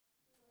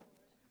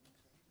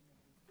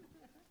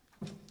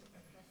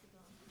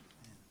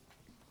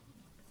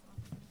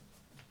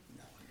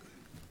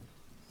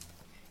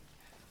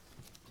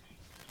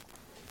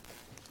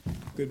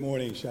Good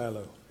morning,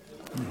 Shiloh.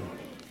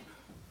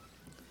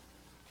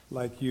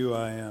 Like you,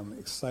 I am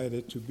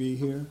excited to be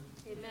here.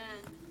 Amen.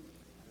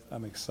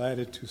 I'm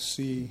excited to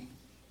see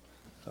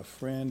a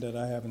friend that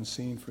I haven't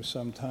seen for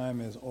some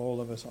time, as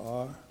all of us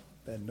are,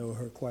 that know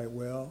her quite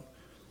well.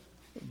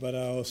 But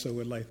I also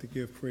would like to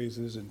give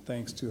praises and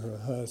thanks to her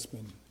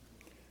husband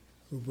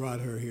who brought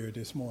her here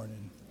this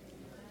morning,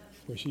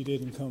 for she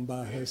didn't come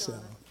by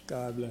herself.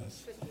 God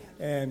bless.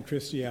 And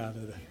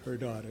Christiana, her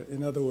daughter.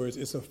 In other words,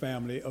 it's a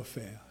family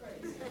affair.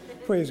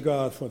 Praise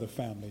God for the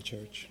family,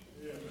 church.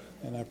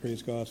 And I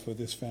praise God for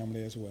this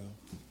family as well.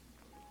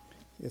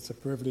 It's a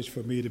privilege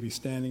for me to be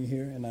standing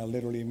here, and I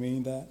literally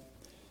mean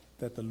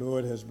that the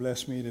Lord has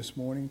blessed me this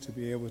morning to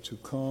be able to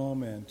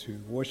come and to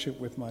worship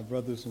with my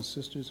brothers and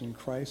sisters in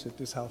Christ at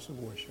this house of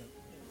worship.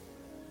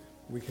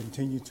 We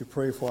continue to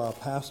pray for our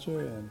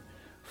pastor and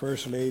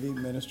First Lady,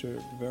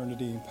 Minister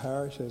Bernadine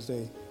Parrish, as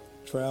they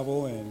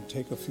travel and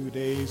take a few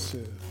days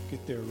to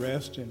get their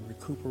rest and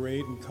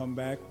recuperate and come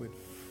back with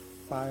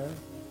fire,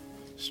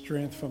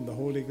 strength from the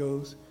Holy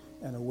Ghost,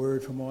 and a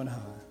word from on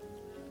high.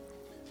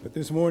 But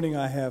this morning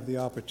I have the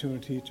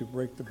opportunity to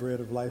break the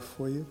bread of life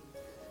for you.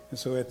 And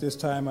so at this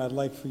time I'd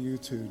like for you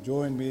to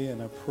join me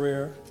in a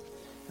prayer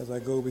as I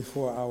go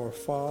before our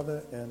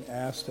Father and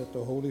ask that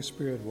the Holy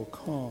Spirit will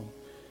come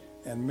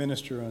and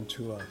minister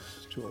unto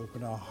us, to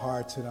open our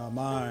hearts and our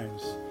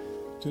minds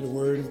to the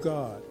Word of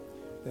God,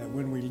 that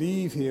when we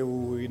leave here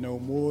we know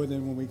more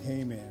than when we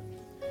came in,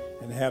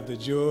 and have the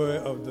joy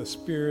of the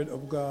Spirit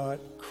of God,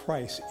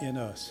 Christ in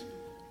us,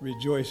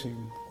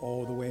 rejoicing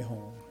all the way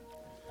home.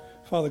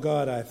 Father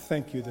God, I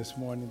thank you this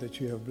morning that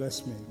you have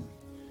blessed me,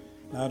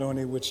 not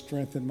only with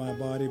strength in my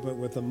body, but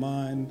with the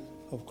mind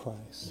of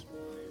Christ.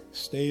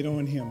 Stayed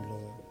on him,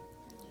 Lord.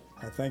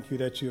 I thank you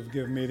that you have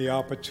given me the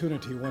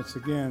opportunity once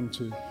again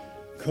to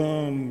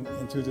come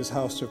into this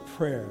house of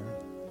prayer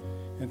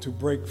and to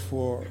break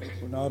for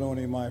not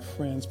only my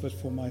friends, but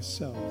for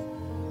myself,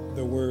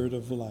 the word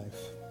of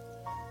life.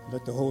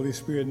 Let the Holy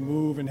Spirit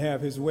move and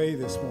have his way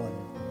this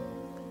morning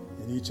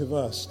in each of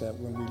us, that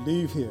when we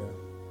leave here,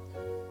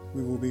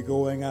 we will be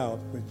going out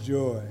with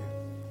joy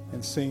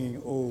and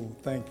singing, "Oh,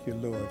 thank you,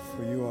 Lord,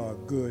 for you are a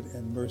good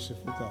and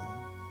merciful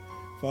God."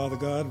 Father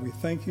God, we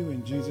thank you.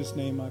 In Jesus'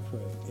 name I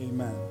pray.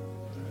 Amen.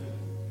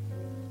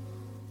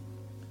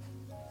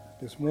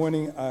 This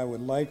morning, I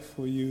would like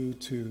for you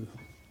to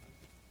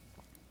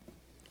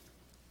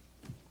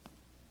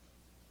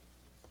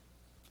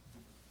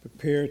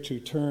prepare to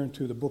turn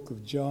to the book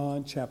of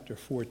John, chapter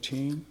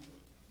 14.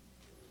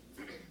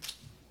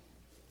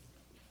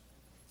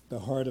 The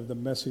heart of the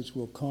message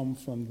will come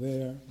from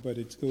there, but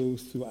it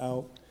goes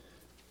throughout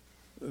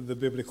the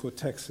biblical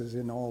texts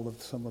in all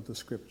of some of the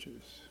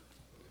scriptures.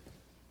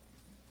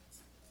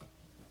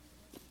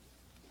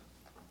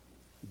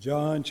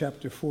 John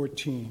chapter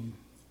 14,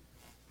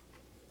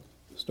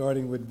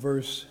 starting with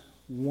verse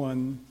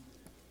 1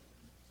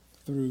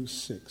 through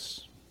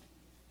 6.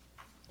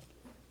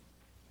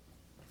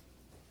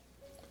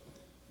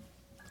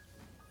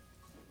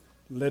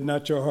 Let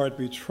not your heart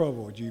be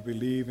troubled. You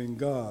believe in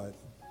God,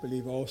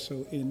 believe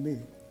also in me.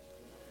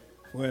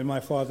 For in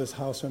my Father's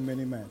house are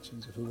many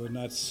mansions. If it were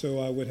not so,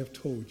 I would have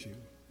told you.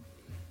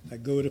 I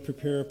go to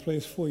prepare a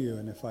place for you,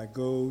 and if I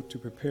go to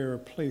prepare a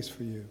place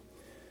for you,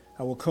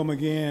 I will come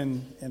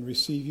again and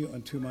receive you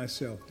unto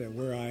myself, that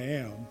where I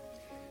am,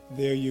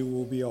 there you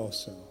will be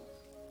also.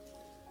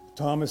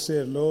 Thomas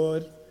said,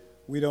 Lord,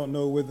 we don't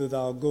know whither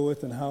thou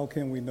goest, and how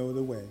can we know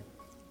the way?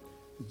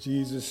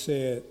 Jesus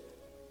said,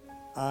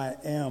 I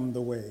am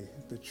the way,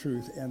 the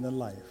truth, and the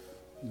life.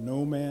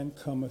 No man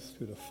cometh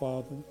to the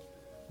Father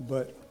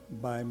but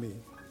by me.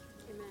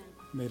 Amen.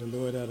 May the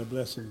Lord add a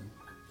blessing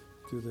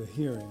to the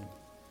hearing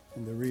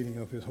and the reading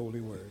of his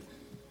holy word.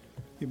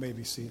 You may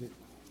be seated.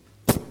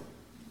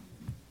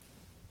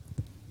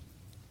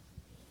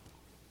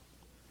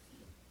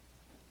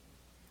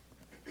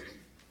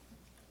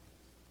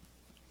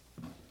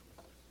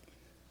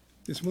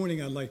 This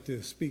morning I'd like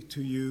to speak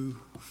to you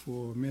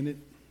for a minute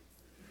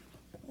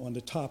on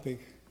the topic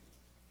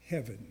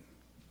heaven.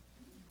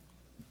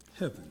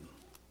 Heaven.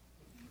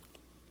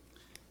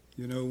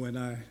 You know, when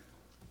I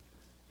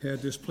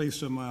had this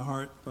placed on my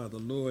heart by the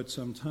Lord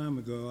some time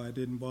ago, I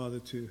didn't bother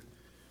to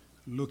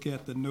look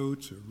at the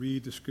notes or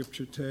read the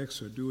scripture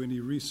text or do any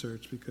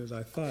research, because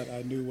I thought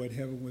I knew what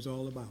heaven was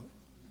all about.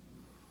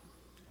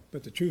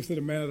 But the truth of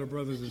the matter,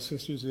 brothers and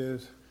sisters,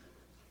 is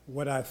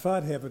what I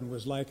thought heaven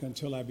was like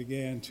until I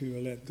began to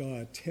let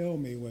God tell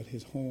me what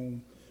his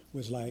home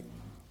was like.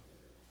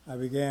 I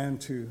began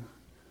to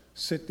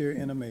sit there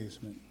in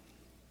amazement.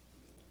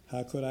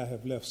 How could I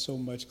have left so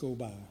much go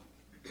by?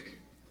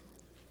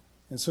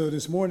 And so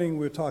this morning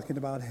we're talking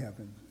about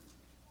heaven.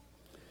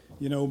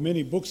 You know,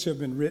 many books have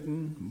been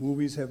written,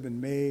 movies have been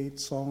made,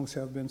 songs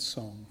have been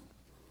sung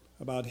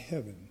about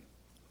heaven.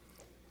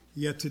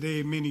 Yet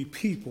today many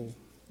people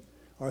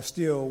are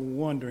still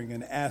wondering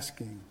and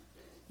asking,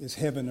 is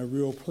heaven a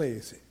real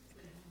place?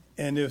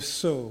 And if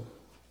so,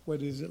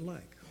 what is it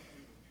like?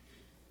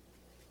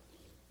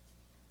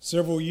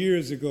 Several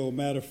years ago,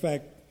 matter of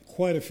fact,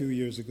 quite a few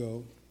years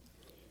ago,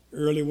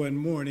 Early one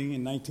morning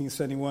in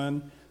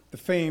 1971, the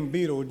famed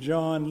Beatle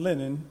John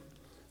Lennon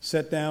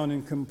sat down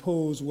and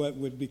composed what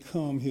would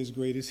become his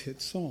greatest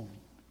hit song.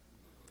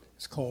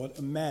 It's called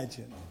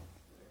Imagine.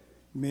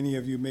 Many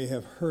of you may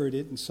have heard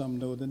it and some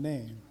know the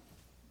name.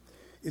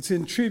 It's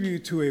in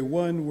tribute to a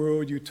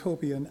one-world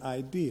utopian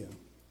idea.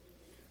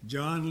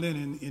 John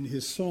Lennon in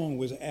his song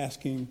was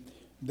asking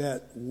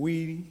that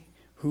we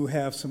who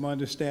have some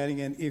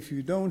understanding, and if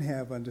you don't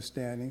have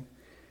understanding,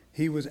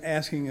 he was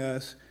asking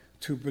us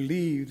to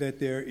believe that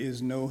there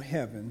is no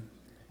heaven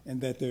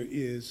and that there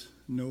is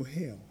no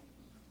hell.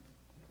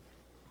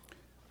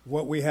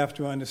 What we have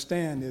to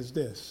understand is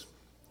this.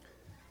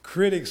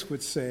 Critics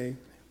would say,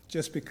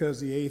 just because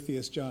the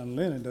atheist John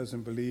Lennon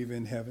doesn't believe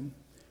in heaven,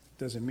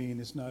 doesn't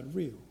mean it's not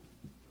real.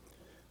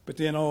 But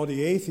then all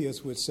the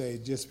atheists would say,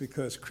 just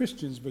because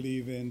Christians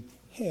believe in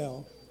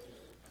hell,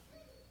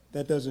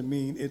 that doesn't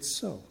mean it's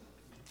so.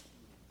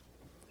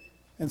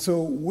 And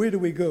so where do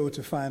we go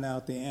to find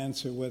out the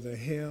answer whether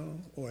hell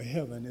or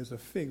heaven is a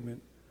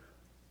figment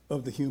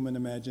of the human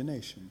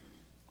imagination?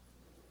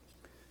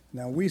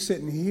 Now, we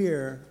sitting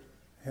here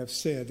have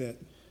said that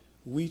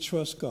we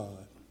trust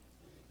God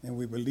and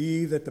we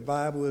believe that the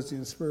Bible is the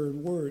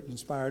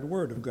inspired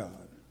word of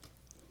God.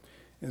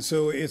 And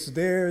so it's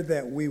there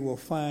that we will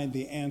find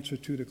the answer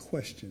to the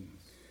question,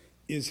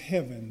 is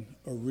heaven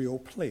a real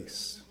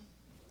place?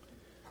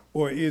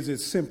 Or is it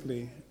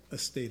simply a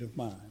state of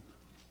mind?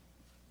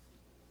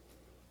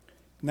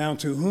 Now,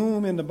 to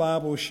whom in the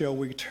Bible shall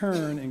we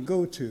turn and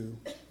go to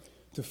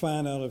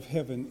find out if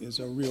heaven is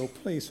a real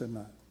place or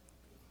not?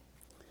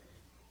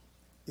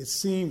 It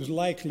seems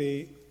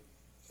likely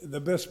the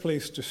best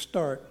place to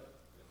start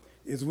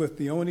is with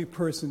the only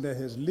person that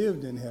has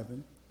lived in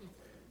heaven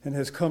and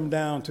has come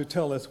down to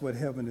tell us what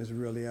heaven is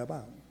really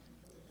about.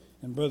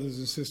 And brothers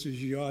and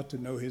sisters, you ought to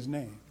know his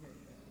name.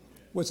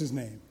 What's his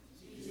name?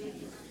 Jesus.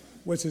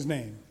 What's his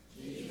name?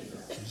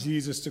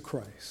 Jesus the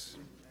Christ.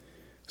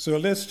 So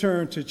let's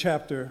turn to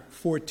chapter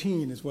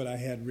 14 is what I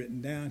had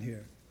written down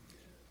here.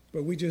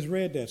 But we just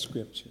read that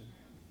scripture.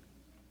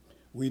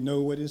 We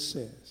know what it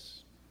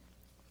says.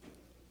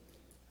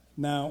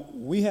 Now,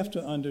 we have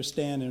to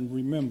understand and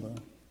remember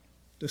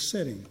the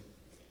setting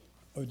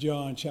of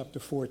John chapter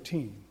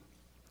 14.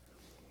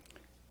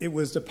 It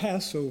was the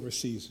Passover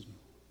season.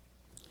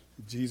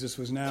 Jesus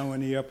was now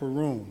in the upper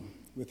room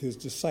with his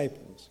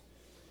disciples.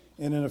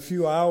 And in a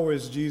few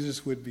hours,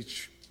 Jesus would be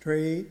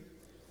betrayed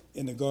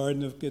in the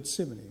Garden of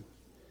Gethsemane.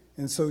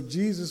 And so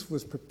Jesus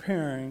was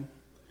preparing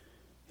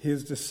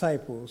his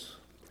disciples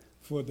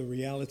for the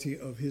reality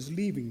of his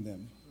leaving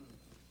them.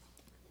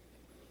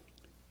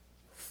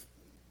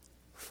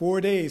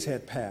 4 days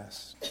had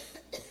passed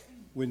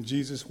when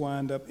Jesus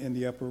wound up in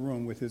the upper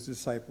room with his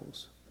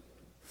disciples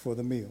for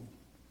the meal.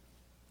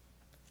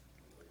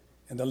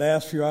 In the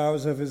last few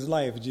hours of his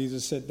life,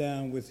 Jesus sat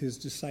down with his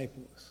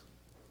disciples.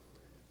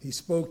 He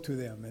spoke to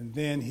them, and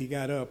then he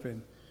got up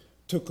and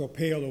took a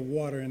pail of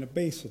water and a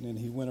basin, and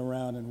he went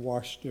around and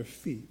washed their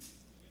feet.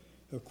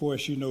 Of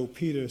course, you know,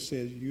 Peter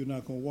said, "You're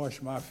not going to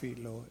wash my feet,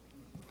 Lord."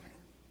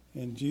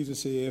 And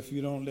Jesus said, "If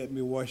you don't let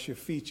me wash your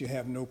feet, you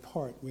have no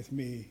part with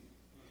me."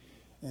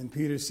 And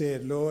Peter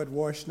said, "Lord,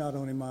 wash not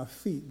only my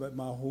feet, but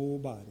my whole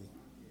body."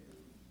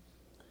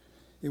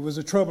 It was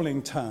a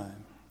troubling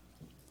time.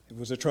 It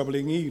was a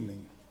troubling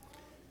evening.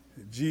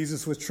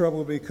 Jesus was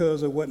troubled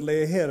because of what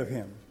lay ahead of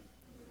him,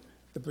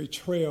 the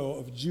betrayal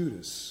of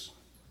Judas.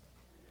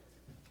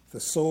 The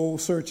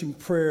soul-searching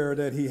prayer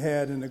that he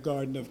had in the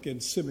Garden of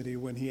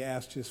Gethsemane when he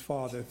asked his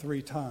Father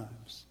 3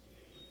 times,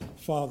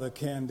 "Father,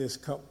 can this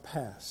cup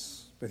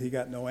pass?" But he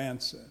got no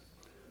answer,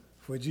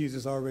 for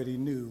Jesus already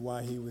knew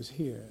why he was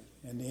here,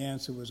 and the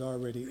answer was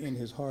already in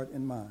his heart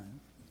and mind.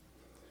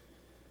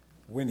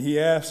 When he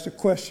asked a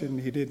question,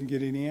 he didn't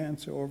get any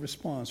answer or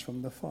response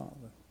from the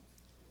Father.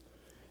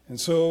 And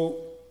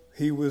so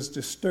he was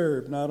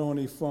disturbed not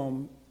only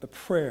from the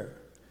prayer,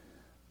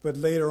 but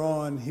later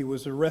on, he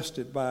was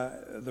arrested by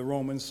the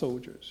Roman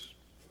soldiers.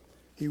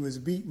 He was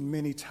beaten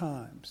many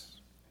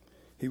times.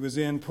 He was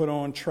then put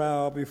on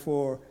trial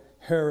before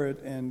Herod,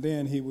 and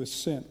then he was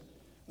sent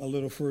a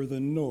little further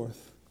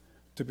north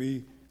to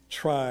be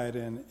tried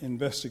and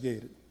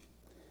investigated.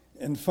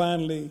 And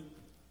finally,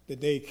 the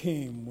day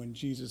came when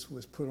Jesus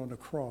was put on the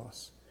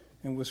cross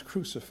and was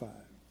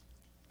crucified.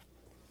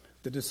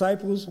 The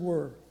disciples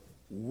were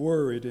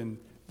worried and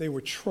they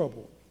were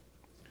troubled.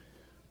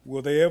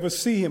 Will they ever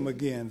see him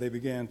again? They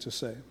began to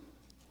say.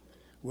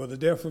 Will the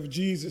death of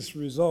Jesus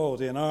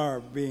result in our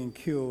being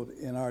killed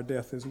in our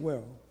death as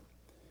well?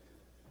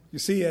 You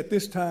see, at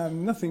this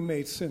time, nothing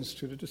made sense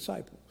to the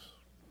disciples.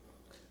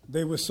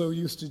 They were so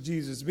used to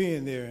Jesus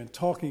being there and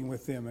talking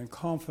with them and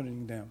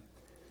comforting them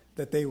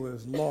that they were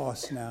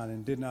lost now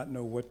and did not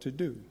know what to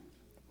do.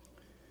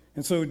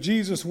 And so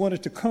Jesus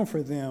wanted to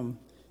comfort them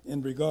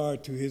in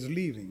regard to his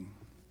leaving.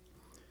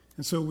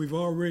 And so we've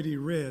already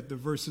read the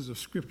verses of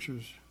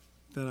scriptures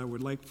that I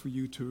would like for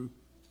you to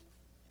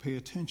pay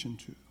attention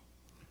to.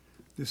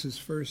 This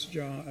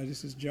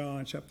is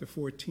John chapter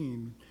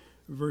 14,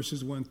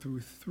 verses 1 through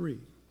 3.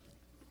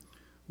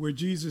 where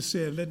Jesus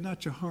said, let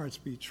not your hearts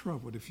be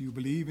troubled. If you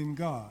believe in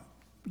God,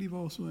 believe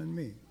also in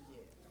me.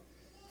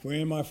 For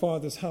in my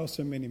Father's house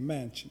are many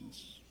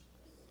mansions.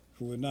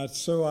 If it were not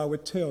so, I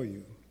would tell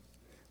you,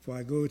 for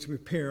I go to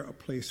prepare a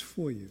place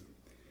for you.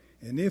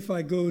 And if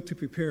I go to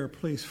prepare a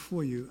place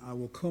for you, I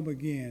will come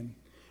again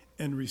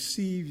and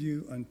receive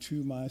you unto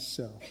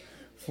myself.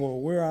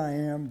 For where I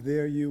am,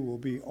 there you will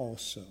be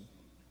also.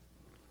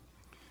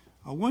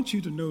 I want you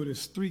to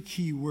notice 3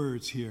 key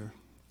words here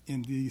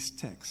in these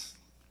texts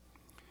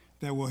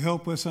that will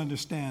help us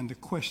understand the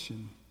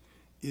question,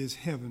 is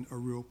heaven a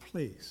real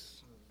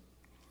place?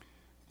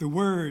 The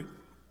word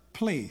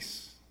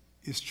place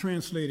is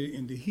translated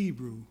into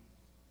Hebrew,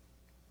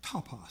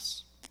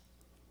 topos.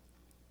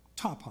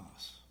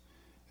 Topos.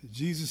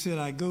 Jesus said,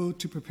 I go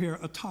to prepare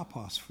a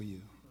topos for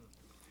you.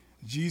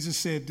 Jesus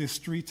said this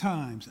 3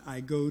 times, I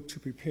go to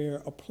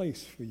prepare a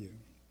place for you.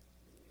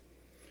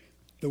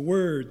 The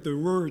word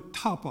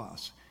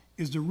topos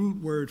is the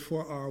root word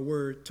for our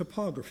word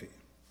topography.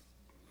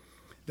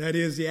 That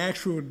is the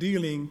actual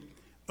dealing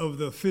of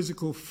the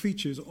physical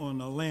features on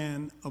a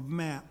land of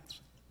maps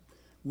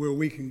where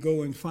we can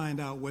go and find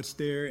out what's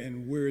there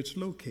and where it's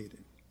located.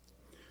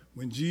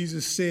 When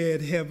Jesus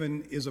said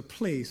heaven is a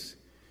place,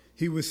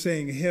 he was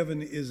saying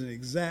heaven is an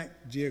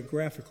exact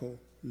geographical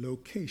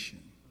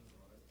location.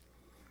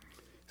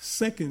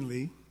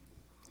 Secondly,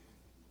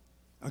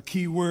 a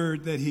key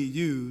word that he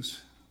used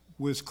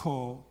was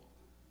called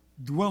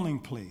dwelling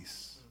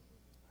place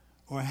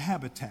or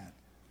habitat.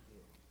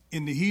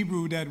 In the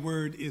Hebrew, that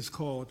word is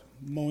called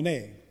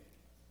moneh.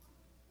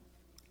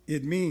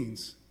 It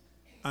means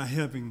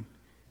having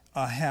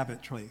a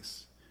habit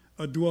place,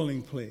 a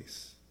dwelling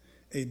place,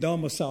 a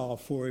domicile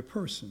for a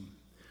person.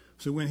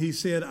 So when he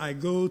said, I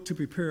go to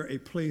prepare a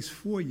place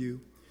for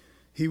you,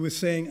 he was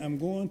saying, I'm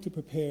going to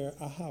prepare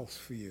a house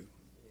for you,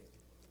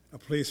 a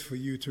place for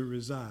you to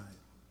reside.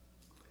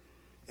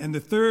 And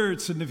the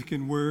third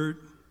significant word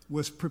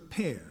was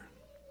prepare.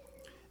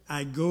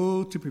 I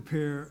go to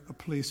prepare a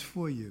place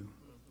for you.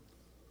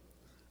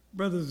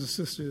 Brothers and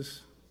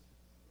sisters,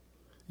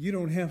 you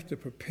don't have to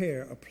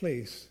prepare a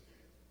place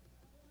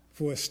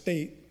for a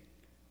state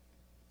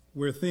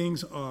where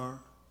things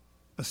are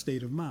a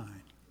state of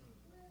mind.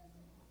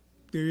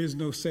 There is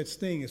no such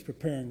thing as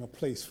preparing a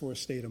place for a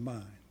state of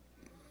mind.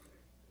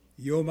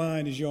 Your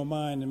mind is your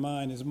mind and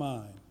mine is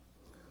mine.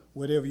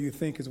 Whatever you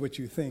think is what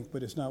you think,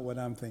 but it's not what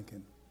I'm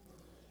thinking.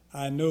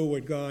 I know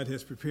what God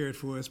has prepared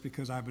for us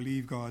because I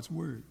believe God's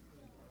word.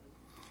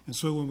 And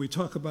so when we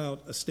talk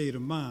about a state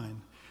of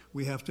mind,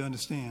 we have to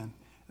understand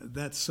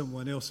that's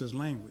someone else's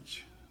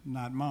language,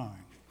 not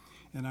mine.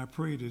 And I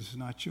pray that it's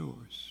not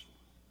yours.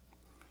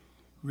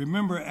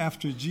 Remember,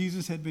 after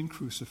Jesus had been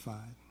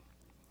crucified,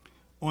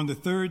 on the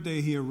 3rd day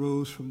he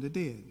arose from the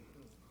dead.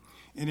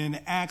 And in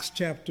Acts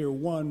chapter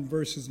 1,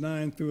 verses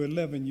 9 through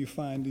 11, you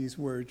find these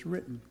words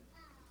written.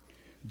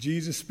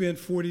 Jesus spent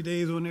 40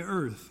 days on the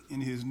earth in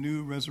his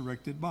new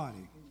resurrected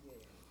body.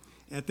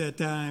 At that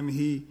time,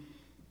 he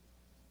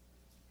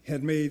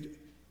had made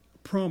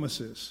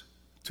promises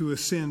to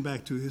ascend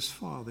back to his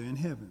Father in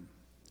heaven.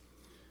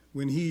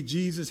 When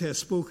Jesus, had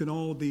spoken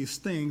all these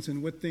things,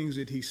 and what things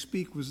did he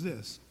speak was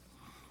this: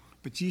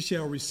 but ye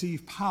shall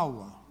receive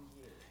power.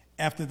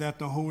 After that,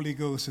 the Holy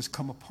Ghost has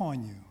come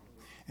upon you,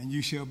 and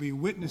you shall be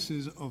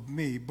witnesses of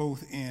me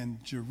both in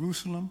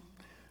Jerusalem,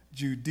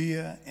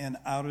 Judea, and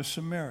outer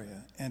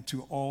Samaria, and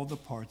to all the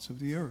parts of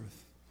the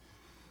earth.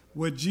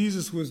 What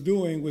Jesus was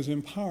doing was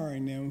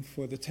empowering them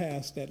for the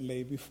task that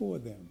lay before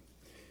them.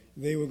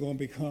 They were going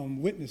to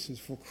become witnesses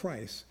for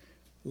Christ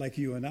like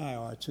you and I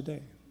are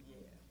today.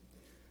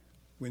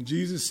 When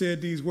Jesus said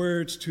these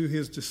words to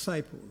his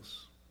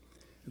disciples,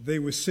 they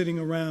were sitting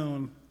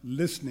around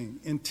listening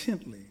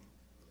intently.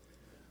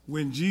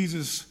 When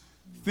Jesus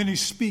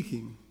finished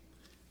speaking,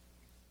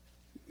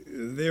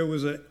 there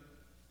was a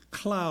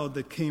cloud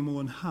that came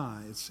on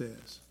high, it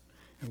says.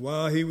 And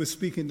while he was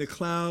speaking, the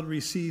cloud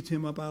received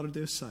him up out of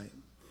their sight.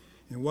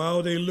 And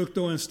while they looked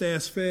on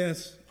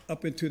steadfast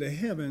up into the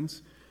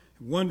heavens,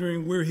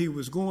 wondering where he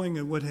was going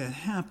and what had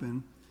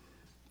happened,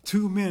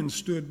 2 men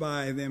stood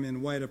by them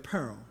in white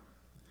apparel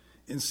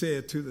and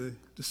said to the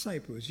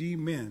disciples, ye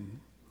men,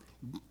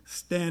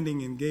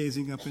 standing and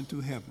gazing up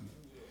into heaven,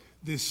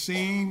 this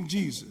same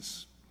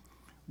Jesus,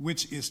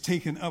 which is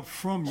taken up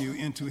from you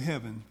into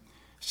heaven,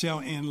 shall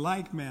in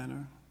like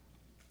manner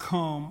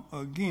come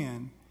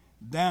again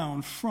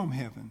down from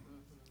heaven.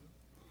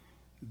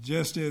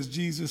 Just as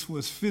Jesus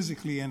was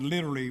physically and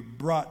literally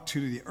brought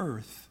to the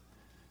earth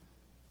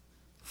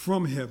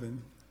from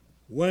heaven,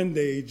 one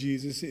day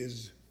Jesus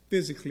is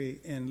physically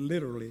and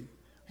literally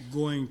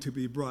going to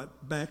be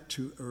brought back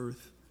to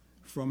earth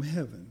from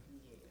heaven.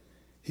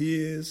 He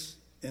is,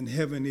 and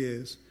heaven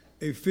is,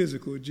 a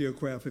physical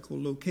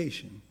geographical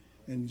location,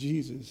 and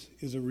Jesus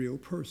is a real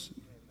person.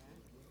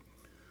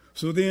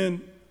 So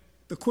then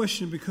the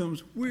question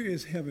becomes, where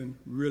is heaven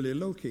really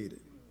located?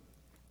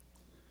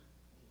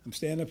 I'm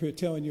standing up here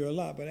telling you a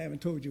lot, but I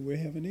haven't told you where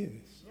heaven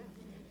is.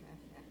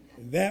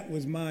 That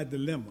was my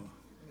dilemma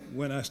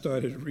when I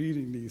started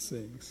reading these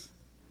things.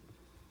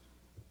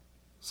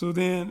 So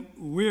then,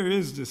 where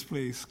is this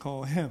place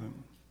called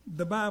heaven?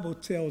 The Bible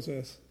tells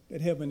us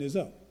that heaven is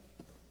up.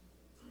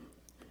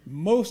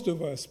 Most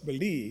of us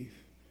believe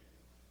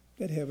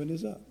that heaven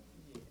is up.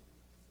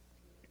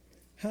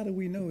 How do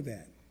we know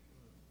that?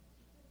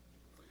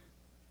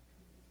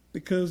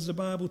 Because the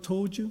Bible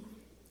told you?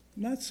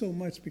 Not so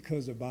much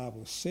because the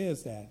Bible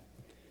says that,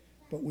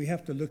 but we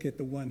have to look at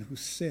the one who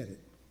said it.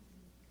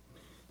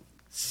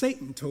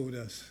 Satan told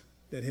us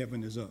that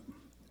heaven is up.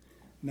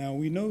 Now,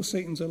 we know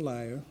Satan's a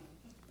liar,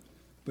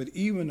 but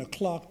even a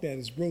clock that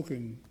is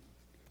broken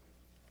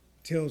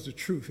tells the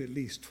truth at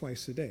least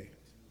twice a day.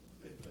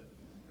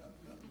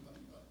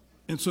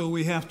 And so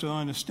we have to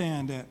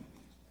understand that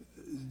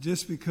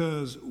just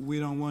because we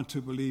don't want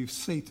to believe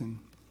Satan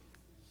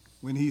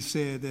when he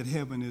said that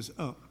heaven is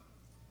up,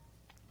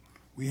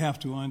 we have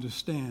to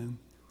understand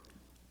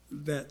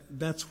that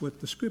that's what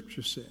the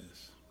scripture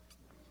says.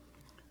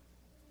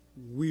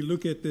 We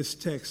look at this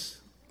text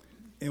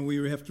and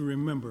we have to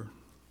remember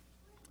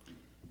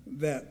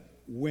that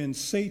when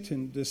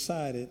Satan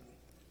decided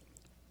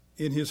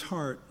in his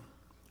heart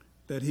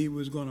that he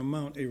was going to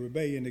mount a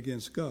rebellion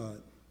against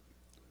God,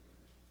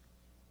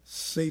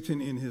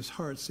 Satan in his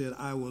heart said,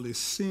 I will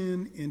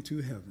ascend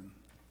into heaven.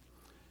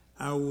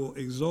 I will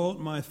exalt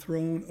my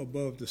throne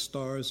above the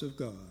stars of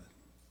God.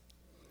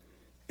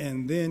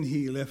 And then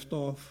he left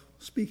off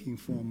speaking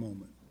for a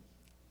moment.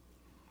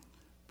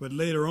 But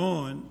later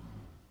on,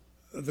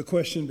 the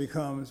question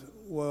becomes,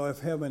 well, if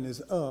heaven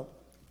is up,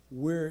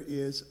 where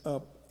is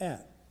up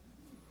at?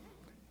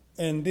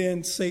 And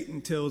then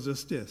Satan tells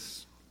us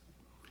this.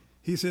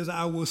 He says,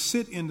 I will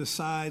sit in the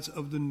sides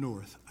of the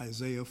north,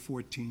 Isaiah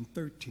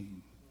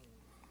 14:13.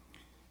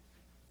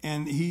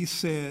 And he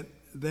said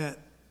that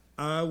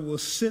I will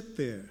sit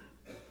there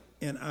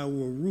and I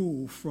will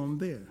rule from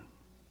there.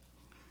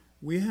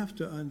 We have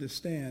to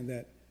understand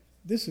that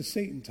this is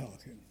Satan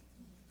talking.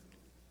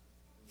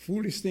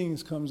 Foolish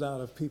things comes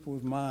out of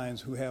people's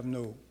minds who have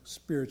no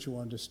spiritual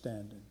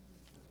understanding.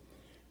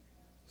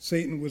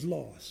 Satan was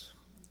lost,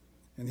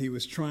 and he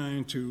was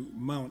trying to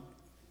mount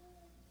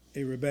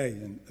a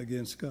rebellion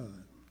against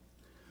God.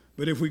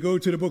 But if we go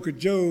to the book of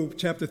Job,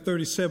 chapter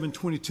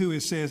 37:22,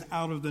 it says,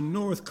 out of the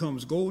north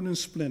comes golden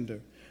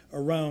splendor.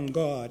 Around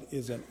God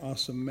is an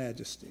awesome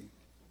majesty.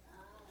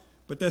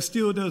 But that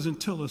still doesn't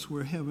tell us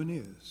where heaven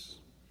is.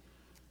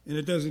 And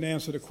it doesn't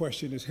answer the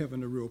question, is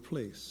heaven a real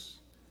place?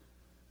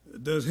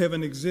 Does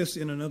heaven exist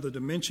in another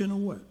dimension or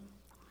what?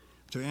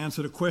 To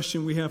answer the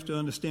question, we have to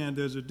understand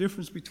there's a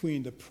difference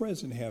between the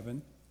present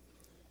heaven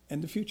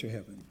and the future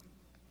heaven.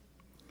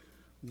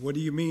 What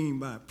do you mean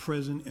by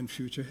present and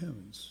future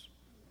heavens?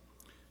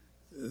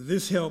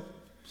 This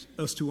helps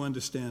us to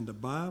understand the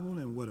Bible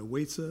and what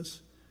awaits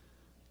us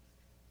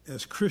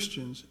as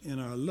Christians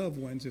and our loved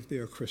ones if they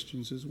are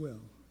Christians as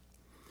well.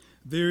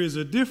 There is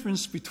a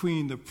difference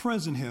between the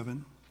present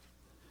heaven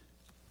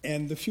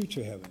and the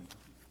future heaven.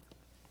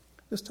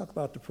 Let's talk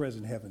about the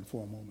present heaven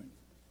for a moment.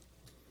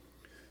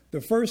 The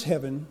first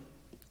heaven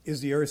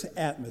is the earth's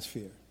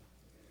atmosphere,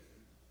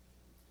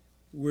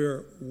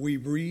 where we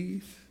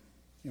breathe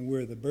and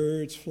where the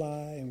birds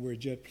fly and where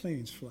jet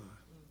planes fly.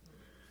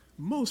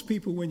 Most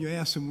people, when you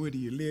ask them, where do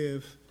you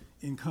live,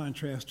 in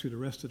contrast to the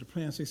rest of the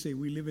planets, they say,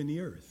 we live in the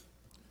earth.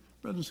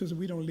 Brothers and sisters,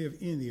 we don't live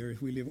in the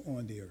earth, we live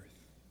on the earth.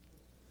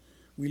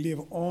 We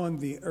live on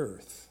the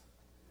earth.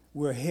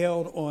 We're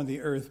held on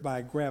the earth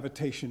by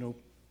gravitational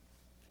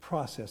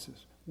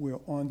processes. We're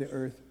on the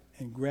earth,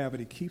 and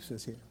gravity keeps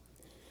us here.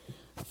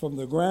 From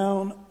the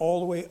ground all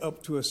the way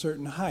up to a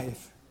certain height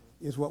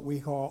is what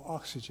we call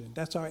oxygen.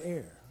 That's our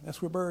air.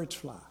 That's where birds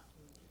fly.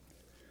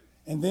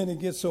 And then it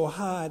gets so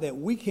high that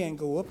we can't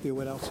go up there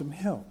without some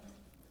help.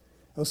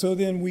 So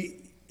then we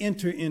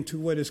enter into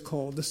what is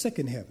called the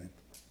second heaven,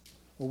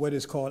 or what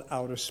is called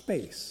outer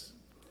space,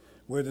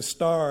 where the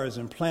stars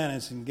and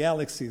planets and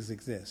galaxies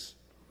exist.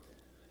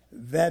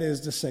 That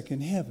is the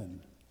second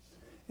heaven.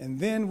 And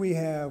then we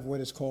have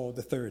what is called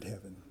the third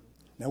heaven.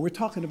 Now we're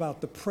talking about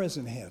the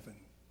present heaven,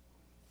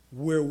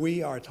 where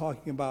we are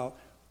talking about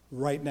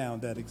right now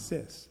that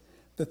exists.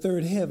 The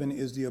third heaven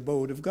is the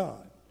abode of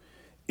God.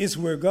 It's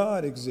where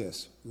God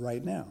exists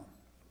right now.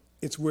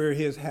 It's where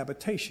his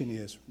habitation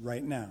is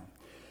right now.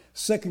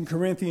 2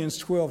 Corinthians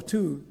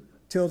 12:2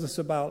 tells us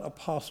about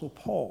Apostle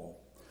Paul,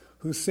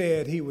 who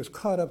said he was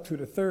caught up to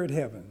the third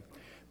heaven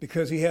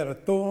because he had a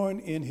thorn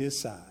in his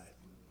side.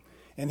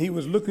 And he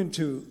was looking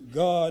to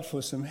God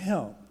for some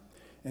help.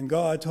 And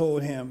God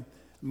told him,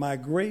 my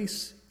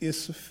grace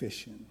is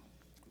sufficient.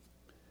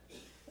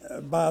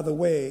 By the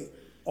way,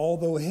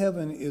 although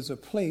heaven is a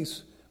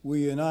place where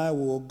you and I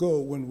will go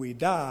when we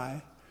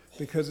die,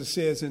 because it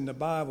says in the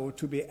Bible,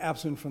 to be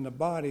absent from the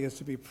body is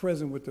to be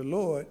present with the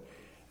Lord,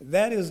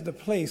 that is the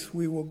place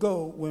we will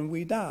go when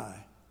we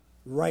die,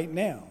 right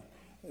now.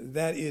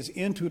 That is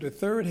into the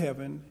third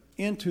heaven,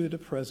 into the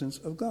presence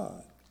of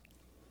God.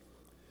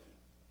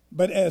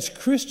 But as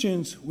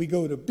Christians, we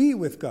go to be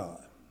with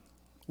God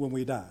when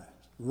we die,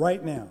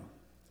 right now.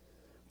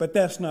 But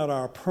that's not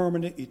our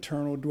permanent,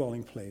 eternal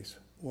dwelling place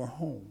or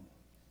home.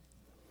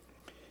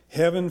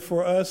 Heaven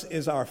for us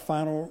is our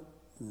final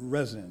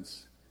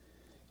residence.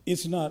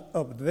 It's not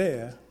up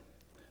there,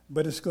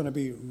 but it's going to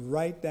be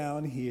right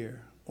down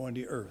here on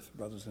the earth,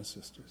 brothers and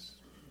sisters.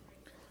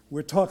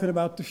 We're talking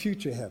about the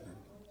future heaven.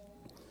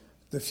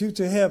 The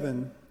future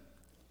heaven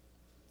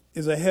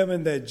is a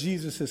heaven that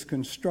Jesus is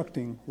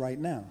constructing right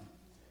now.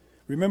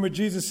 Remember,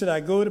 Jesus said, I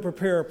go to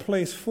prepare a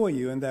place for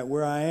you, and that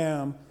where I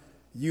am,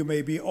 you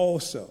may be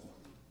also.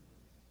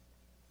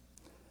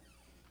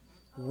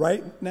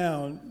 Right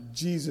now,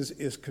 Jesus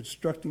is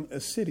constructing a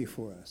city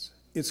for us.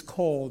 It's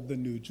called the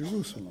New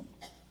Jerusalem.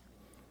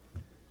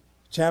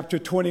 Chapter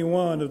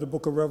 21 of the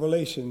book of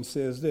Revelation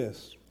says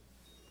this,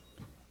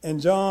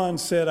 and John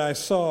said, I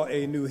saw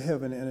a new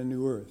heaven and a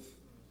new earth,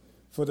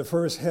 for the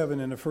first heaven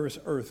and the first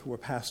earth were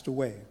passed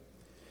away,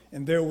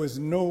 and there was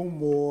no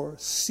more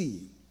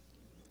sea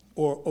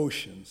or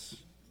oceans.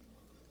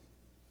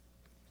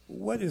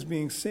 What is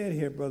being said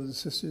here, brothers and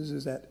sisters,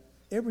 is that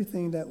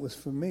everything that was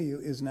familiar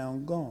is now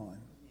gone.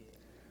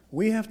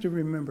 We have to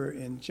remember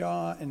in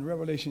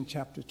Revelation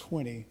chapter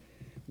 20,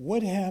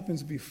 what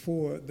happens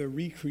before the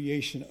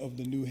recreation of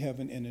the new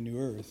heaven and the new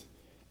earth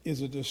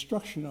is a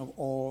destruction of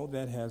all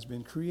that has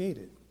been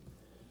created.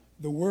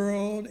 The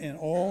world and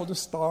all the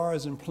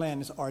stars and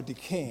planets are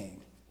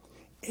decaying.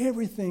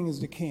 Everything is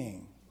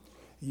decaying.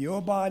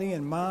 Your body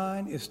and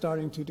mine is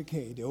starting to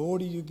decay. The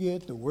older you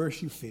get, the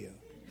worse you feel.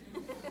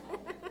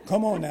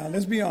 Come on now,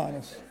 let's be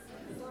honest.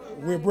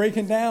 We're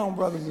breaking down,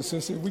 brothers and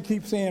sisters. We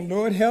keep saying,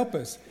 Lord, help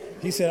us.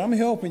 He said, I'm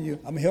helping you.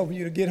 I'm helping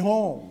you to get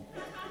home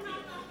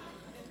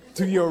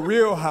to your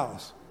real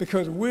house,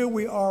 because where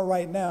we are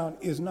right now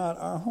is not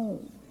our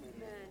home.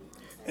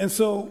 And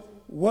so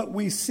what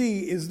we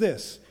see is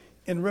this.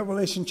 In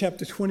Revelation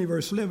chapter 20,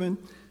 verse 11,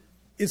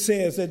 it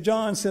says that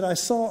John said, I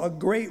saw a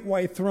great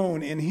white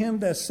throne, and him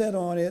that sat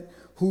on it,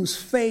 whose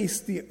face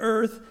the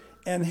earth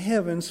and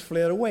heavens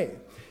fled away.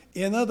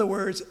 In other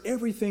words,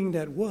 everything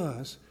that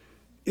was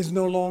is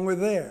no longer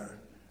there.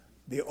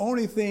 The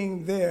only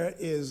thing there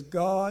is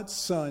God's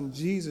Son,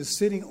 Jesus,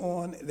 sitting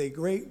on the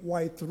great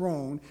white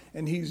throne,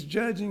 and he's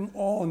judging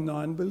all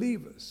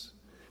non-believers.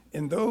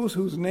 And those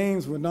whose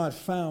names were not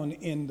found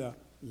in the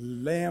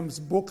Lamb's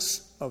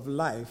books of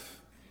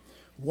life,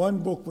 one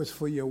book was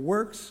for your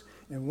works,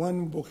 and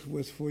one book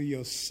was for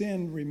your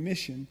sin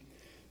remission.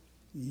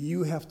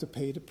 You have to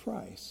pay the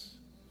price.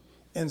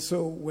 And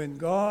so when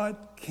God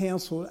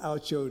canceled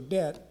out your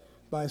debt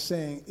by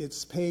saying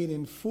it's paid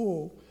in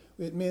full,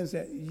 it means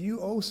that you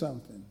owe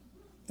something.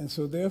 And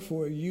so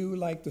therefore you,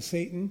 like the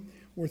Satan,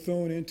 were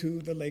thrown into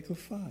the lake of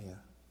fire.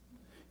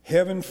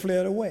 Heaven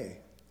fled away.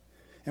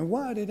 And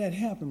why did that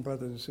happen,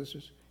 brothers and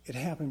sisters? It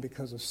happened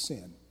because of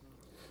sin.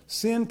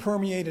 Sin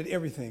permeated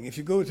everything. If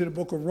you go to the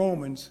book of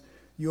Romans,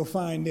 you'll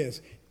find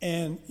this.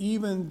 And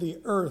even the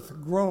earth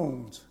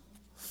groans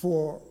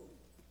for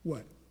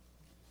what?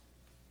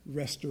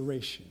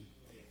 Restoration.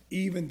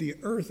 Even the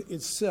earth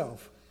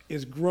itself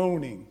is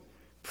groaning,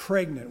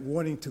 pregnant,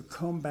 wanting to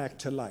come back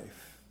to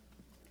life.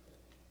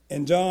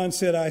 And John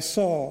said, I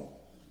saw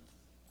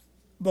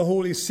the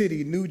holy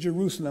city, New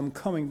Jerusalem,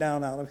 coming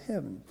down out of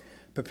heaven,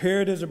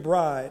 prepared as a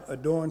bride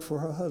adorned for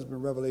her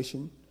husband,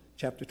 Revelation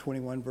chapter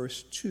 21,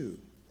 verse 2.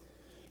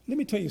 Let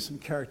me tell you some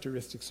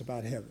characteristics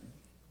about heaven.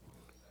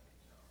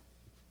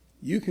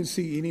 You can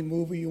see any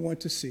movie you want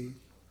to see.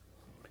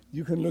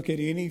 You can look at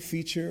any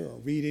feature or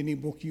read any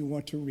book you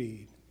want to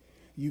read.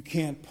 You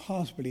can't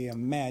possibly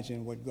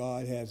imagine what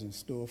God has in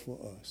store for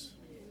us.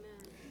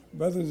 Amen.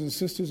 Brothers and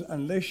sisters,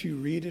 unless you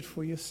read it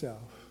for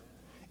yourself,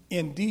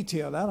 in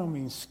detail, I don't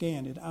mean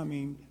scan it, I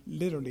mean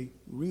literally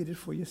read it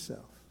for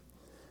yourself.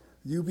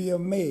 You'll be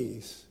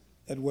amazed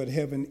at what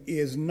heaven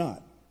is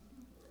not.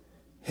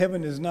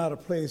 Heaven is not a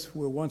place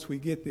where once we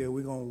get there,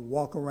 we're going to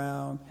walk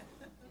around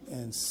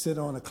and sit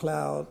on a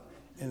cloud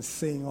and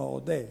sing all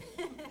day.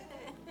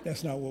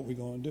 That's not what we're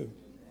going to do.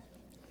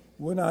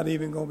 We're not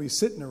even going to be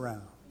sitting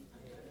around.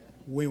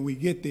 When we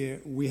get there,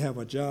 we have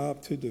a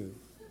job to do.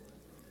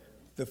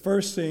 The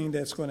first thing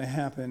that's going to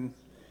happen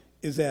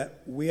is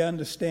that we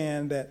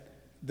understand that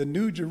the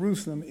New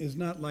Jerusalem is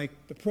not like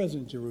the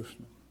present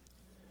Jerusalem.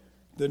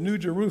 The New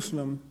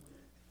Jerusalem,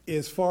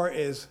 as far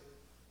as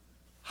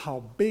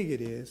how big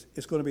it is,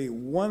 it's going to be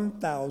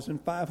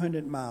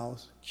 1,500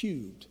 miles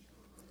cubed.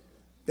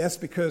 That's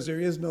because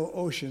there is no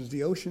oceans.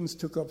 The oceans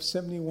took up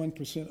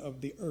 71% of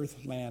the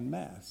earth land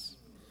mass.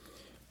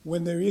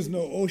 When there is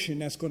no ocean,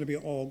 that's going to be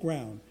all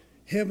ground.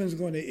 Heaven's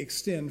going to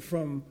extend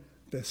from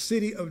the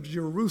city of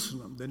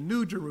Jerusalem. The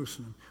New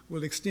Jerusalem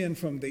will extend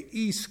from the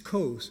east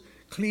coast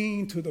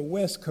clean to the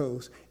west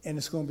coast, and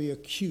it's going to be a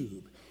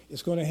cube.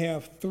 It's going to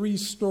have 3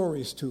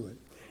 stories to it,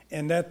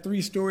 and that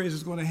 3 stories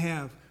is going to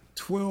have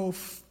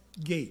 12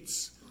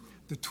 gates.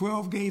 The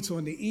 12 gates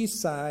on the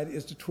east side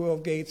is the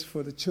 12 gates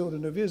for the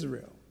children of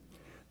Israel.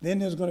 Then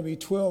there's going to be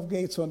 12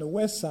 gates on the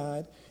west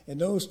side,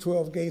 and those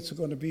 12 gates are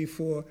going to be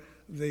for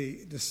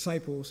the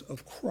disciples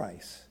of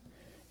Christ.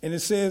 And it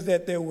says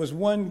that there was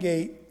one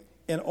gate,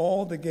 and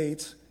all the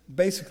gates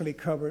basically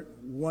covered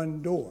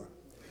one door.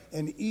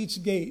 And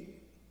each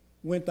gate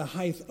went the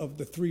height of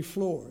the 3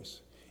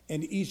 floors,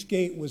 and each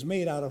gate was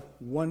made out of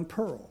one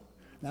pearl.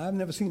 Now, I've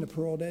never seen a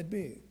pearl that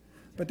big,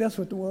 but that's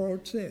what the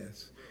word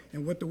says.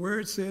 And what the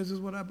word says is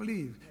what I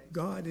believe.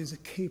 God is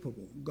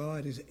capable.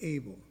 God is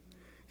able.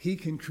 He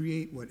can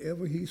create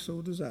whatever he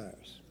so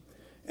desires.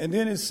 And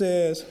then it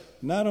says,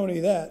 not only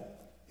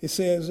that, it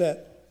says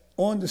that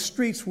on the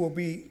streets will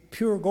be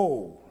pure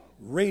gold,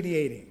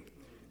 radiating.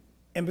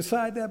 And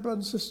beside that,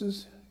 brothers and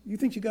sisters, you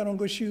think you got on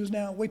good shoes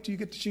now? Wait till you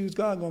get the shoes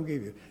God's going to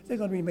give you. They're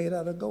going to be made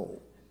out of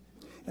gold.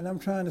 And I'm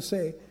trying to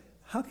say,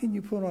 how can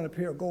you put on a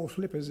pair of gold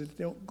slippers if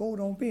gold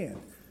don't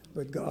bend?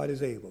 But God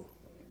is able.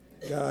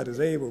 God is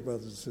able,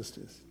 brothers and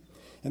sisters.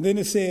 And then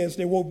it says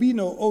there will be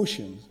no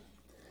oceans,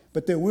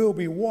 but there will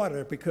be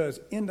water, because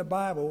in the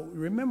Bible,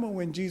 remember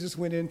when Jesus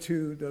went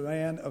into the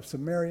land of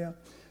Samaria,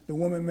 the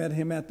woman met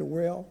him at the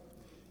well,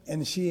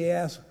 and she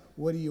asked,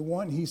 what do you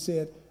want? And he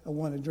said, I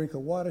want a drink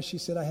of water. She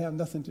said, I have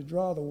nothing to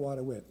draw the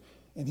water with.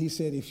 And he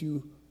said, if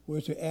you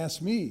were to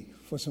ask me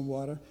for some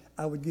water,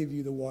 I would give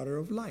you the water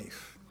of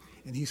life.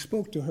 And he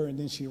spoke to her, and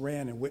then she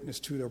ran and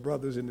witnessed to their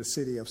brothers in the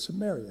city of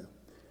Samaria.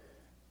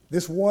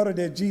 This water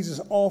that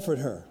Jesus offered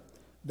her,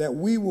 that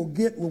we will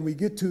get when we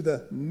get to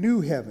the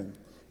new heaven,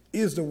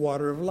 is the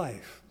water of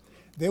life.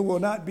 There will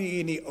not be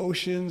any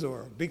oceans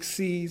or big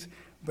seas,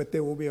 but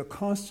there will be a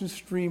constant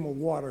stream of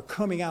water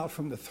coming out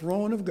from the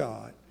throne of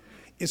God.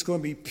 It's going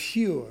to be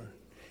pure,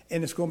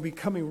 and it's going to be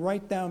coming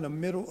right down the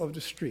middle of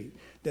the street.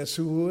 That's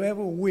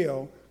whoever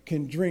will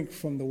can drink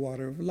from the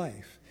water of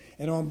life.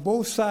 And on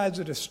both sides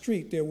of the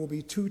street, there will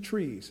be two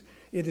trees.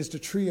 It is the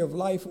tree of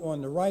life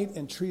on the right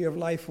and tree of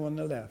life on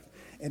the left.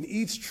 And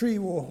each tree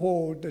will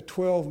hold the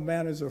 12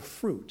 manners of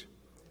fruit.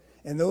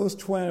 And those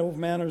 12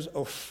 manners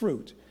of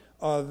fruit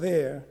are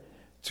there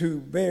to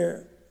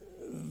bear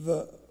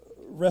the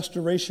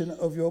restoration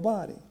of your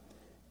body.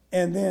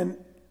 And then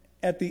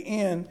at the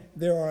end,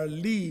 there are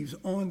leaves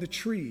on the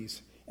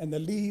trees, and the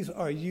leaves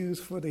are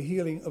used for the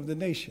healing of the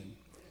nation.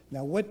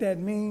 Now, what that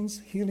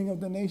means, healing of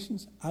the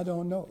nations, I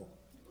don't know.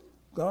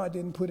 God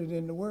didn't put it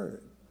in the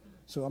word.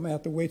 So I'm going to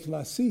have to wait till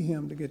I see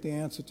him to get the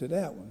answer to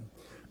that one.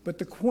 But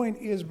the point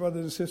is,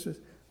 brothers and sisters,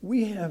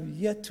 we have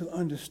yet to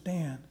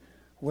understand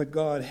what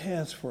God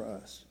has for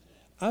us.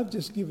 I've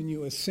just given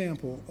you a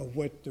sample of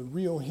what the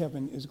real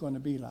heaven is going to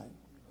be like.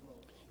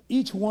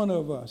 Each one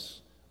of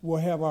us will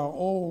have our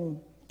own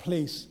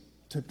place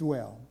to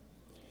dwell.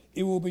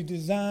 It will be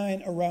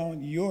designed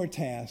around your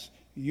tasks,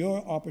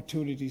 your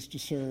opportunities to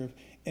serve,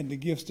 and the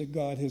gifts that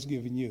God has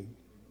given you.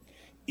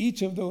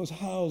 Each of those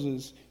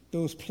houses,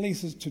 those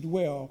places to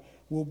dwell,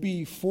 will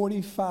be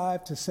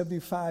 45 to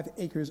 75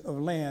 acres of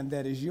land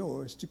that is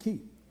yours to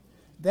keep.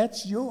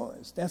 That's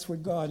yours. That's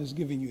what God is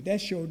giving you.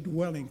 That's your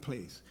dwelling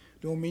place.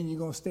 Don't mean you're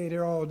going to stay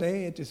there all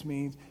day. It just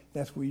means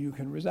that's where you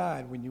can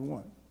reside when you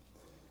want.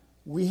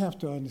 We have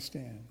to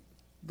understand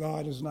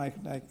God is like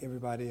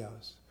everybody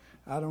else.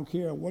 I don't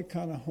care what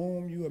kind of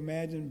home you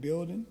imagine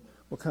building,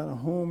 what kind of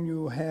home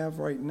you have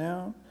right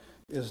now,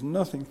 is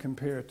nothing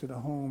compared to the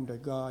home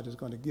that God is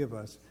going to give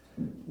us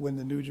when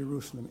the New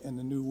Jerusalem and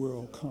the New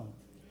World come.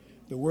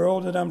 The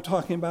world that I'm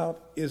talking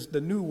about is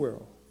the new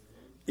world.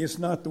 It's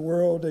not the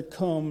world that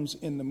comes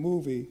in the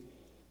movie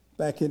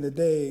back in the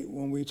day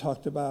when we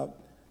talked about,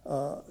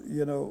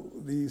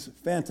 these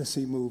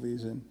fantasy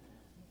movies and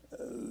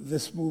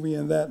this movie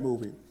and that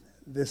movie.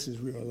 This is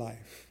real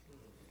life.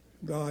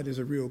 God is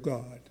a real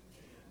God.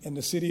 And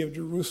the city of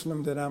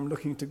Jerusalem that I'm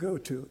looking to go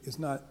to is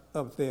not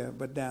up there,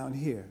 but down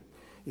here.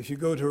 If you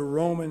go to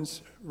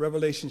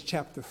Revelation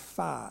chapter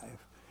 5,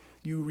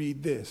 you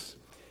read this.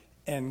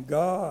 And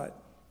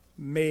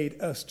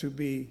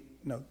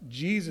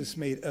Jesus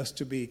made us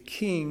to be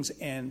kings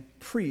and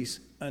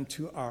priests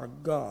unto our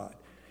God.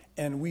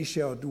 And we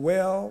shall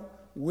dwell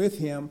with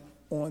him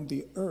on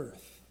the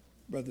earth,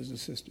 brothers and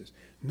sisters.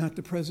 Not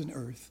the present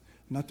earth,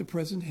 not the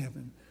present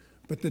heaven,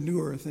 but the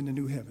new earth and the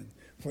new heaven.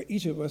 For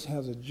each of us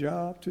has a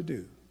job to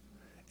do,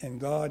 and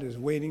God is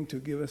waiting to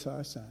give us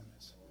our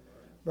assignments.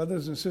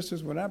 Brothers and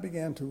sisters, when I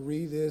began to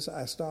read this,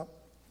 I stopped,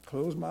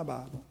 closed my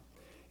Bible,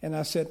 and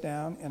I sat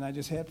down and I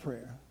just had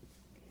prayer.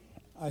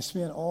 I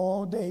spent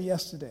all day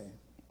yesterday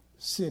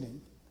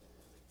sitting.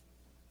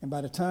 And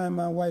by the time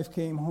my wife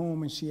came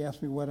home and she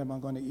asked me what am I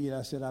going to eat,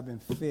 I said, I've been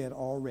fed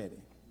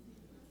already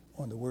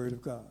on the Word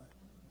of God.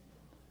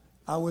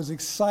 I was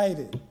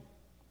excited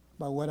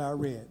by what I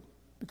read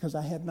because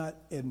I had not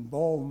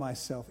involved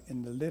myself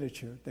in the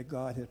literature that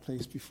God had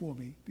placed before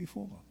me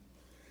before.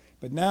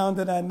 But now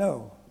that I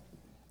know,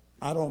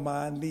 I don't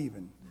mind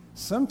leaving.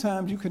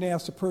 Sometimes you can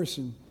ask a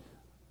person,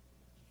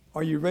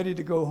 are you ready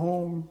to go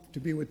home to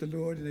be with the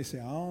Lord? And they say,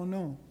 I don't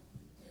know.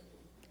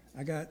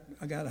 I got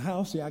a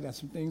house here. I got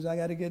some things I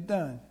got to get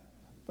done.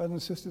 Brothers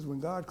and sisters, when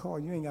God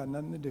calls, you ain't got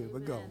nothing to do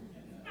but go.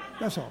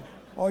 That's all.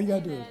 All you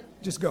got to do is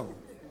just go.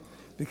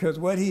 Because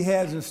what he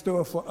has in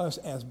store for us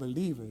as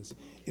believers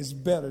is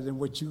better than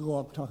what you go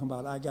up talking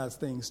about, I got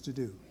things to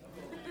do.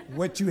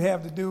 What you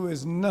have to do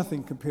is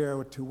nothing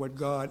compared to what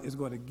God is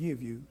going to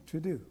give you to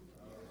do.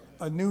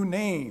 A new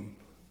name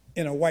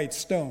in a white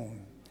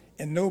stone.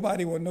 And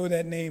nobody will know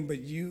that name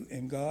but you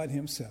and God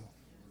himself,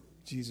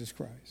 Jesus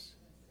Christ.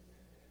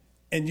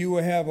 And you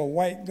will have a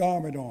white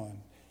garment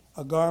on,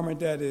 a garment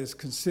that is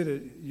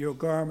considered your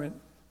garment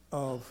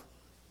of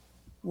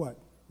what?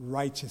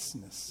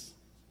 Righteousness.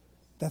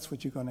 That's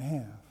what you're going to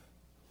have.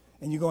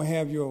 And you're going to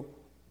have your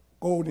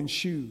golden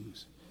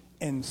shoes.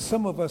 And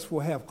some of us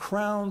will have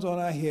crowns on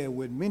our head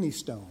with many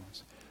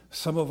stones.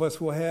 Some of us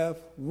will have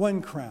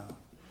one crown.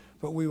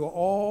 But we will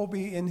all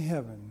be in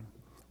heaven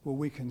where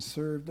we can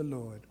serve the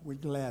Lord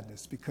with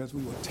gladness, because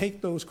we will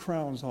take those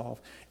crowns off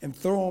and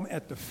throw them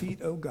at the feet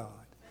of God.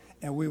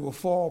 And we will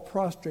fall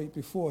prostrate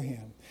before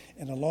him.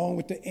 And along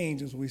with the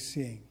angels we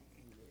sing,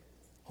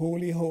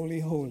 Holy,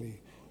 holy,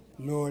 holy,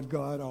 Lord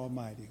God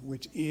Almighty,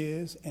 which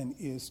is and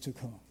is to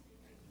come.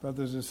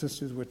 Brothers and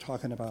sisters, we're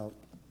talking about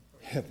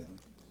heaven.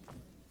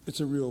 It's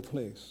a real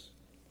place.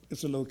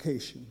 It's a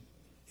location.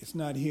 It's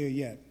not here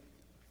yet,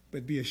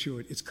 but be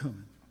assured it's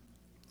coming.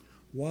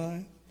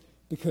 Why?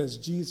 Because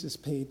Jesus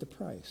paid the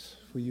price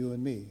for you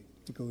and me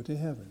to go to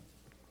heaven.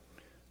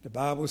 The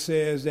Bible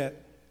says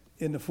that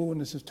in the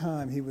fullness of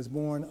time, he was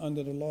born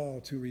under the law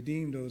to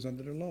redeem those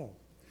under the law.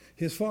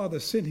 His Father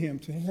sent him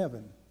to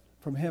heaven,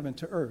 from heaven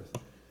to earth,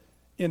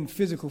 in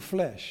physical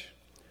flesh,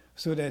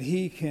 so that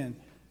he can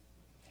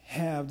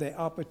have the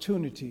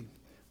opportunity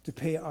to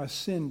pay our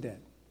sin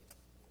debt.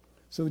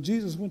 So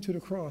Jesus went to the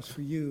cross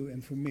for you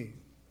and for me.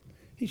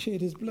 He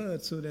shed his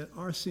blood so that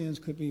our sins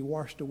could be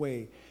washed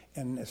away.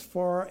 And as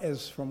far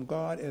as from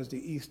God as the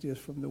east is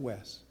from the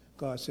west,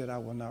 God said, I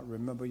will not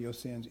remember your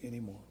sins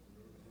anymore.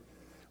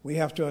 We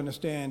have to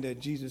understand that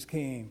Jesus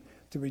came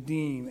to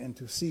redeem and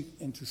to seek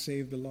and to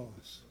save the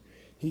lost.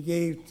 He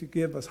gave to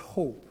give us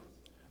hope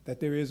that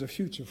there is a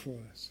future for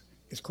us.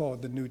 It's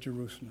called the New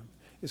Jerusalem.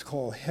 It's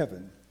called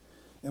heaven.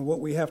 And what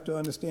we have to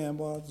understand,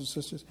 brothers and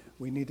sisters,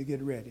 we need to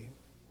get ready.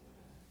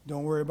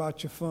 Don't worry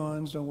about your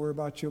funds. Don't worry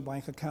about your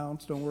bank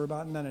accounts. Don't worry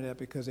about none of that,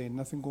 because ain't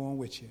nothing going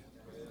with you.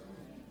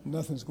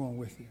 Nothing's going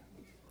with you.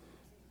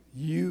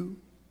 You,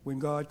 when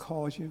God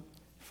calls you,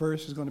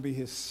 first is going to be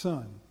his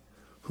son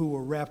who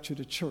will rapture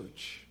the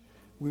church.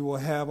 We will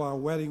have our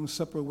wedding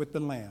supper with the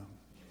Lamb.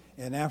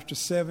 And after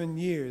 7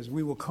 years,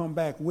 we will come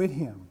back with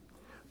him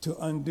to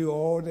undo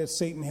all that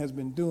Satan has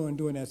been doing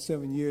during that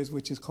 7 years,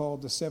 which is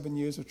called the 7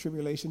 years of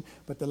tribulation.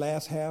 But the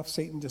last half,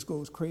 Satan just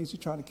goes crazy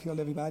trying to kill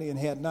everybody. And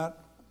had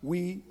not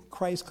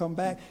Christ come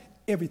back,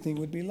 everything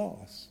would be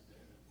lost.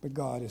 But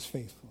God is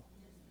faithful.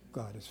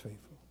 God is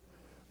faithful.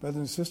 Brothers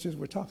and sisters,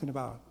 we're talking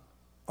about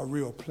a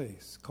real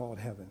place called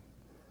heaven,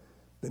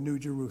 the New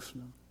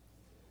Jerusalem.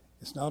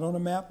 It's not on a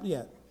map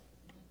yet,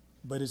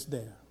 but it's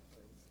there.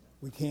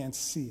 We can't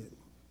see it,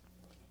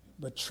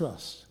 but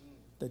trust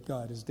that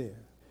God is there.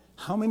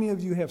 How many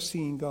of you have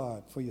seen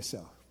God for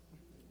yourself?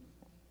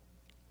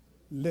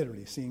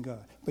 Literally seen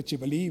God. But you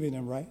believe in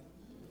him, right?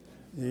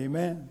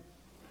 Amen.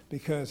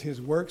 Because his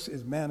works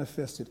is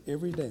manifested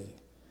every day.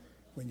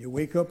 When you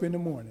wake up in the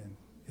morning,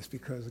 it's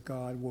because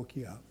God woke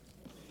you up.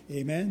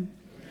 Amen?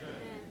 Amen.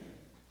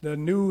 The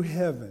new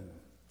heaven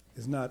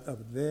is not up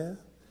there,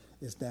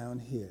 it's down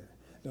here.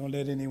 Don't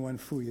let anyone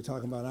fool you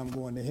talking about I'm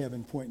going to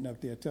heaven, pointing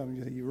up there, telling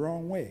you you're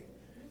wrong way.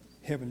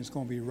 Heaven is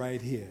going to be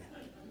right here.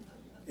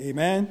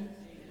 Amen?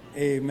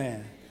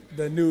 Amen.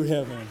 The new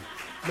heaven,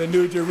 the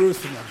New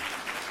Jerusalem.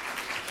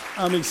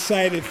 I'm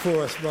excited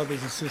for us,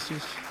 brothers and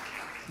sisters.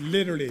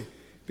 Literally,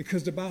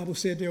 because the Bible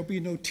said there'll be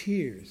no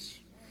tears.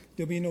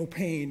 There'll be no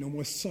pain, no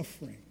more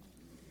suffering.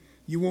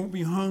 You won't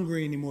be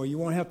hungry anymore. You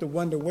won't have to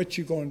wonder what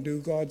you're going to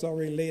do. God's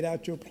already laid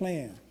out your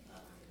plan.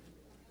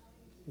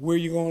 Where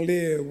you're going to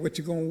live, what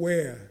you're going to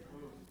wear,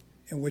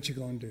 and what you're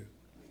going to do.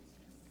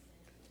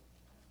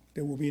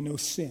 There will be no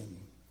sin.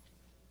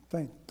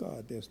 Thank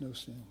God there's no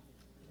sin.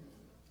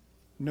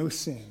 No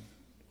sin.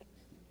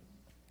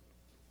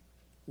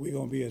 We're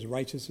going to be as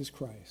righteous as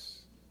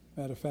Christ.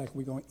 Matter of fact,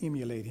 we're going to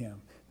emulate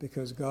him,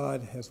 because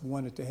God has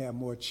wanted to have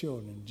more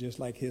children just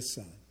like his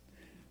son,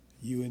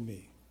 you and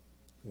me.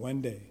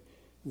 One day,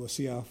 we'll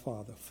see our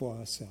Father for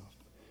ourselves.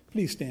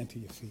 Please stand to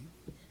your feet.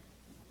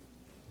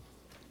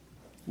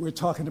 We're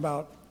talking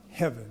about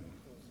heaven.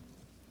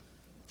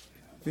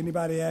 If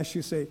anybody asks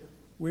you, say,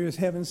 where's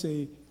heaven?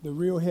 Say, the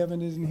real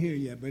heaven isn't here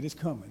yet, but it's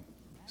coming.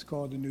 It's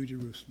called the New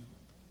Jerusalem.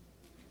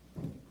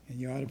 And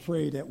you ought to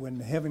pray that when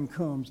heaven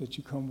comes, that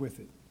you come with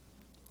it.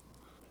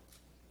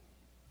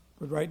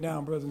 But right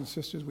now, brothers and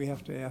sisters, we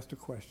have to ask the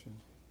question.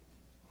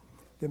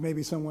 There may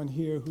be someone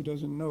here who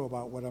doesn't know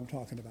about what I'm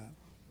talking about.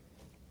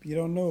 You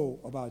don't know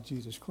about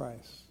Jesus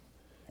Christ.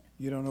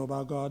 You don't know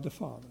about God the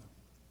Father.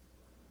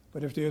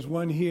 But if there's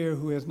one here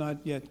who has not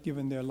yet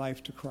given their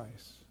life to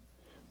Christ,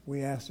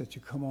 we ask that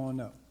you come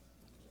on up.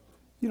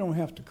 You don't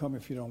have to come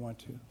if you don't want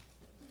to.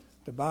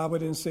 The Bible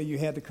didn't say you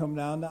had to come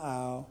down the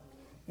aisle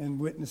and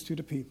witness to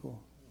the people.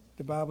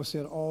 The Bible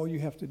said all you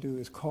have to do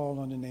is call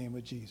on the name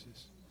of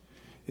Jesus.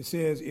 It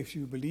says if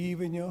you believe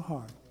in your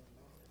heart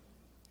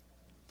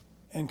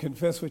and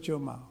confess with your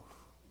mouth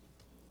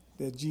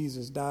that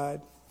Jesus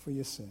died for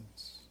your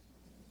sins,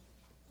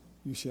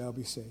 you shall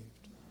be saved.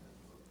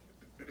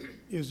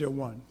 Is there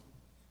one?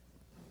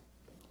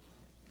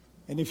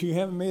 And if you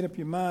haven't made up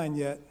your mind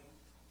yet,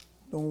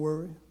 don't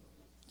worry.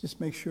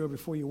 Just make sure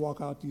before you walk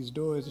out these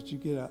doors that you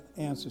get an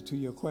answer to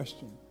your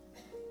question.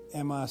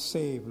 am I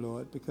saved,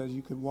 Lord? Because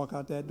you could walk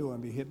out that door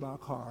and be hit by a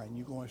car and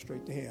you're going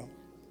straight to hell.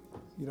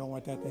 You don't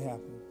want that to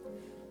happen.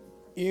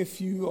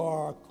 If you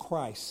are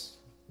Christ,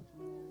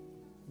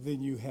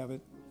 then you have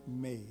it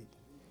made.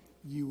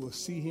 You will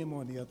see him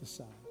on the other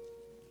side.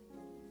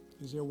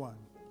 Is there one?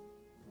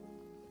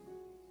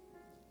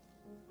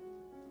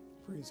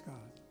 Praise God.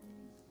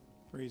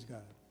 Praise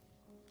God.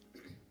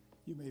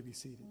 You may be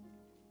seated.